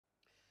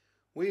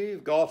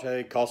We've got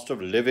a cost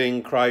of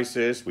living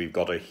crisis, we've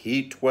got a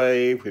heat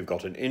wave, we've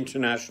got an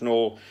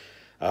international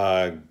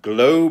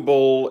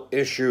global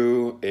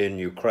issue in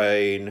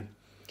Ukraine,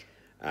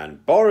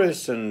 and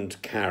Boris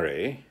and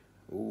Carrie,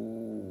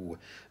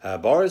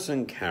 Boris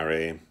and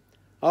Carrie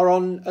are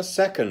on a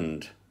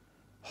second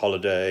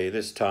holiday,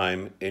 this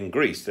time in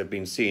Greece. They've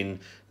been seen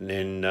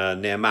in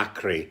near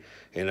Makri,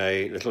 in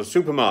a little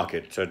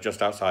supermarket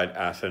just outside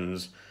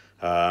Athens.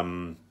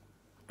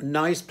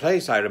 Nice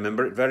place, I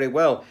remember it very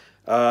well.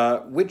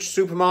 Which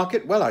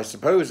supermarket? Well, I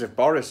suppose if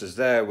Boris is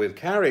there with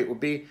Carrie, it would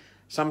be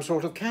some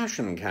sort of cash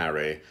and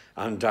carry,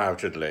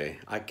 undoubtedly.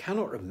 I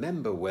cannot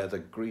remember whether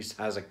Greece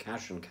has a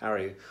cash and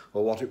carry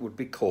or what it would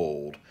be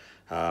called.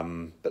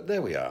 But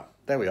there we are.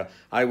 There we are.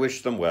 I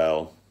wish them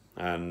well,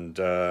 and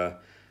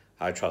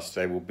I trust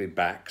they will be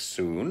back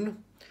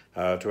soon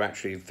to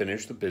actually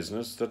finish the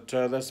business that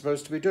they're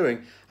supposed to be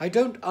doing. I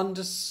don't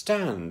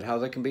understand how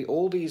there can be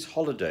all these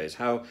holidays,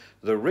 how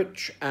the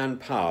rich and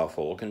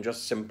powerful can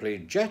just simply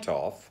jet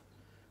off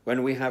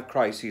when we have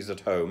crises at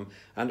home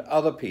and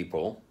other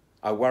people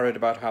are worried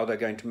about how they're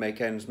going to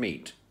make ends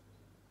meet.